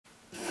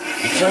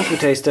Junk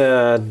food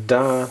taster,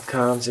 dark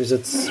cards, is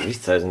it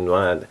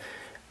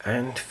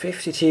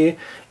 3152.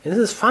 And this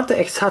is Fanta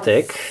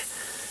Exotic.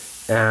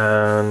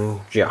 And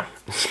yeah,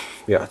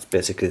 yeah, it's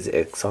basically the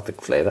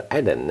exotic flavor.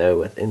 I don't know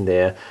what's in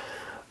there.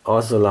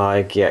 Also,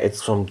 like, yeah,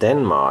 it's from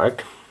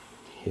Denmark.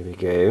 Here we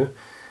go.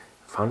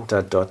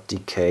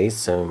 Fanta.dk,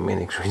 so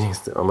many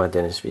greetings to all my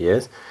Danish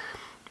viewers.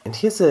 And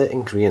here's the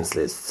ingredients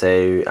list.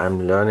 So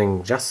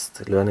I'm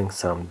just learning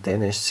some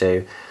Danish.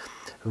 So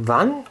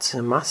Vand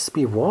must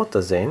be water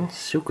then.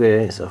 Sugar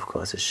is of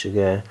course a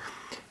sugar.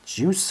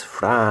 Juice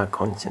fra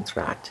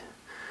concentrate.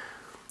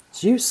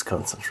 Juice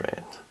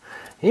concentrate.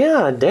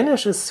 Yeah,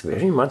 Danish is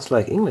very much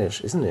like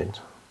English, isn't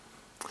it?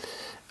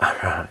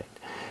 Alright.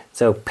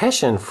 So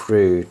passion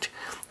fruit.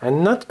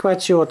 I'm not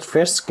quite sure what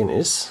fresh skin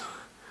is.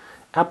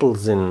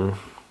 Apples in.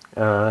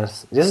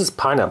 This is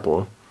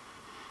pineapple.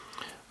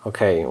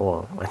 Okay,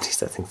 or at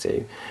least I think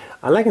so.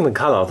 I like the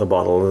color of the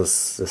bottle,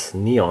 this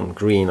neon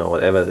green or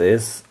whatever it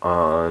is.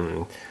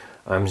 I'm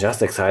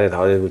just excited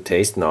how it will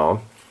taste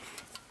now.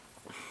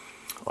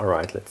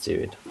 Alright, let's do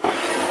it.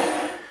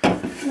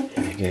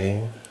 Here we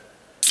go.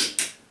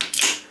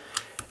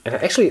 And I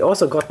actually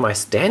also got my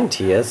stand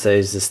here,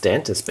 so the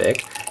stand is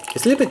back.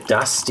 It's a little bit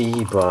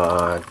dusty,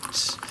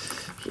 but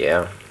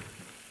yeah.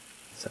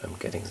 So I'm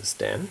getting the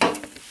stand.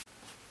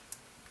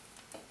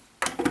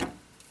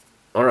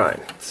 Alright,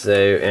 so,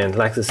 and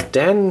like the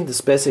stand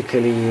is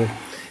basically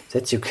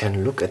that you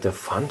can look at the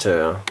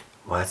Fanta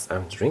whilst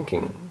I'm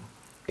drinking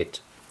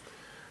it.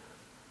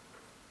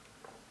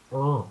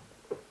 Oh.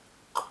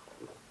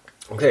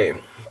 Okay.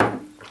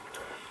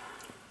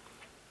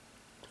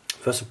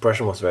 First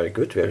impression was very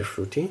good, very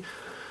fruity.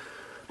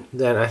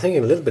 Then I think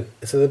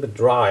it's a little bit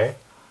dry.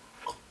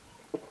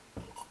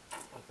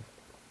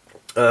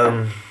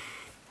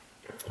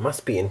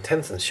 Must be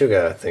intense in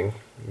sugar, I think.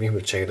 We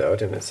will check it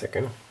out in a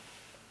second.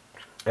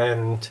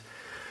 And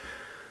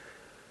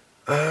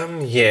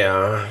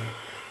yeah,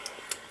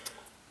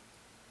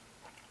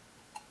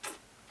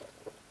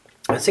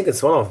 I think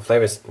it's one of the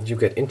flavors you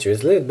get into.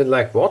 It's a little bit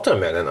like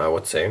watermelon, I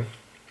would say. A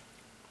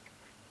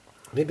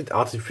little bit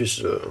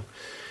artificial.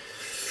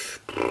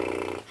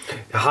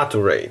 Hard to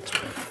rate.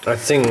 I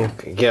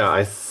think, yeah,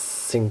 I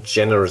think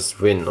generous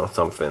win or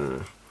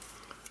something.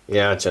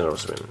 Yeah,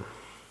 generous win.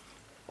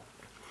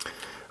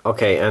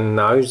 Okay, and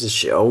now the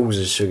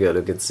sugar,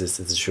 look at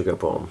this, it's a sugar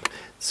bomb.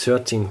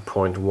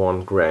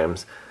 13.1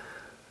 grams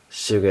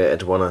sugar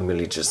at 100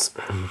 milliliters.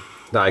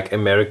 Like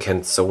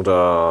American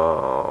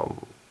soda,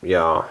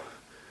 yeah,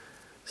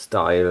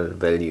 style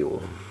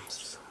value.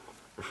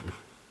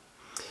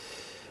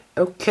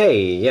 Okay,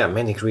 yeah,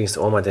 many greetings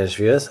to all my Danish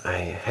viewers.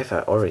 I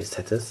already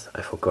said this?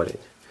 I forgot it.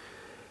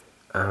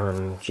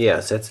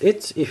 Yes, that's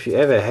it. If you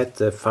ever had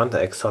the Fanta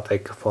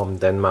Exotic from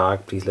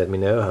Denmark, please let me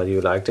know how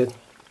you liked it.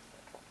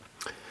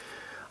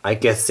 I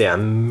guess there are a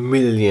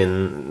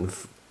million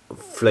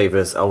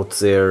flavors out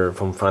there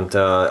from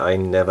Fanta. I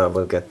never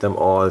will get them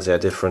all. They're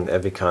different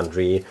every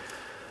country.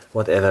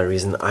 Whatever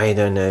reason, I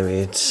don't know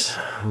it.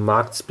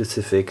 Market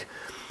specific.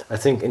 I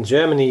think in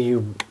Germany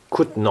you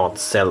could not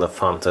sell a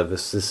Fanta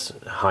with this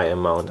high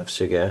amount of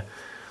sugar.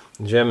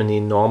 In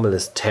Germany normal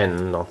is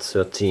 10, not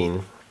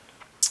 13.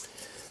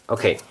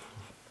 Okay.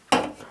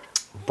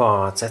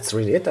 But that's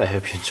really it. I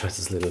hope you enjoyed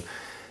this little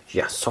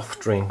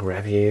soft drink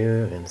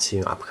review and see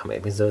you in upcoming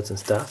episodes and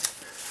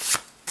stuff.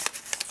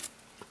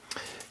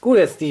 Gut,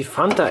 jetzt die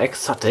Fanta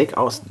Exotic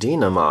aus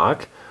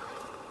Dänemark.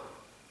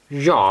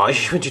 Ja,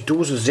 ich finde die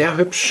Dose sehr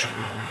hübsch.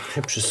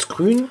 Hübsches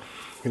Grün.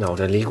 Genau,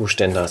 der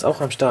Lego-Ständer ist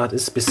auch am Start.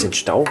 Ist ein bisschen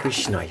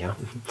staubig, naja.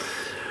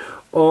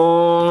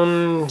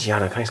 Und ja,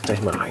 da kann ich es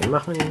gleich mal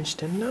reinmachen in den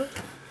Ständer.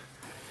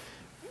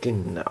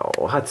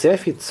 Genau, hat sehr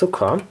viel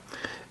Zucker.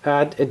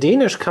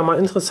 Dänisch kann man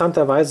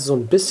interessanterweise so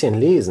ein bisschen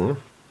lesen.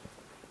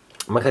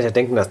 Man kann ja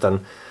denken, dass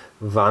dann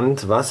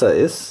Wand Wasser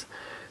ist.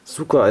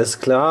 Zucker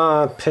ist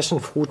klar, Passion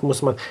Fruit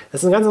muss man...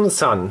 Das ist ganz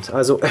interessant.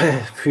 Also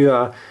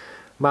für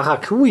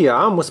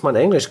Maracuja muss man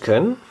Englisch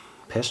können.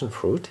 Passion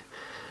Fruit.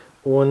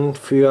 Und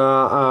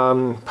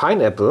für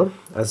Pineapple,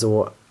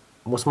 also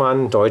muss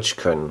man Deutsch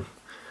können.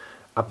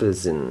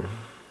 Apfelsinn.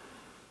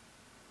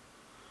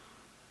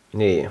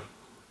 Nee.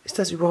 Ist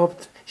das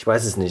überhaupt... Ich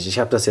weiß es nicht. Ich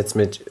habe das jetzt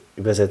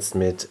übersetzt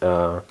mit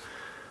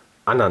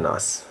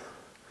Ananas.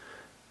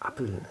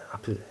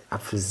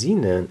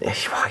 Apfelsinen?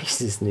 Ich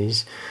weiß es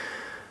nicht.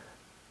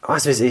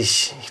 Was weiß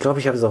ich. Ich glaube,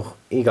 ich habe es auch...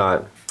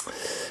 Egal.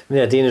 Wenn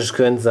ihr Dänisch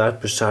könnt, sagt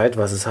Bescheid,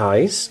 was es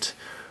heißt.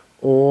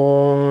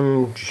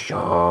 Und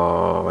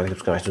ja, was gibt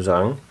es gar nicht zu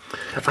sagen.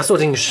 Achso,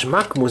 den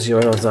Geschmack muss ich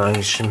euch noch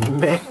sagen.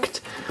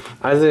 Schmeckt.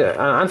 Also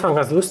am Anfang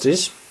ganz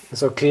lustig.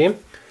 Ist okay.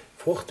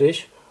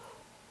 Fruchtig.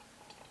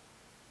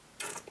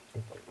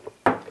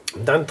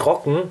 Dann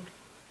trocken.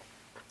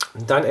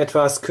 Dann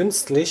etwas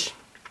künstlich.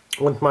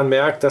 Und man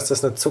merkt, dass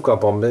das eine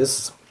Zuckerbombe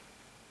ist.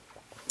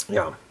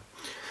 Ja.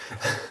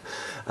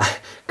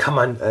 Kann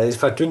man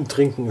verdünnt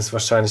trinken, ist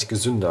wahrscheinlich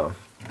gesünder.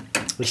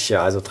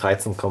 Ja, also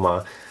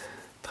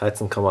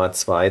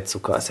 13,2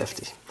 Zucker ist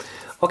heftig.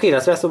 Okay,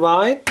 das wäre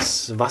soweit.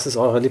 Was ist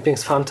eure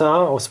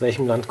Lieblingsfanta? Aus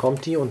welchem Land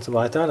kommt die und so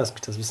weiter? Lasst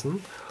mich das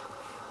wissen.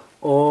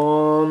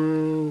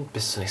 Und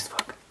bis zur nächsten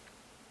Folge.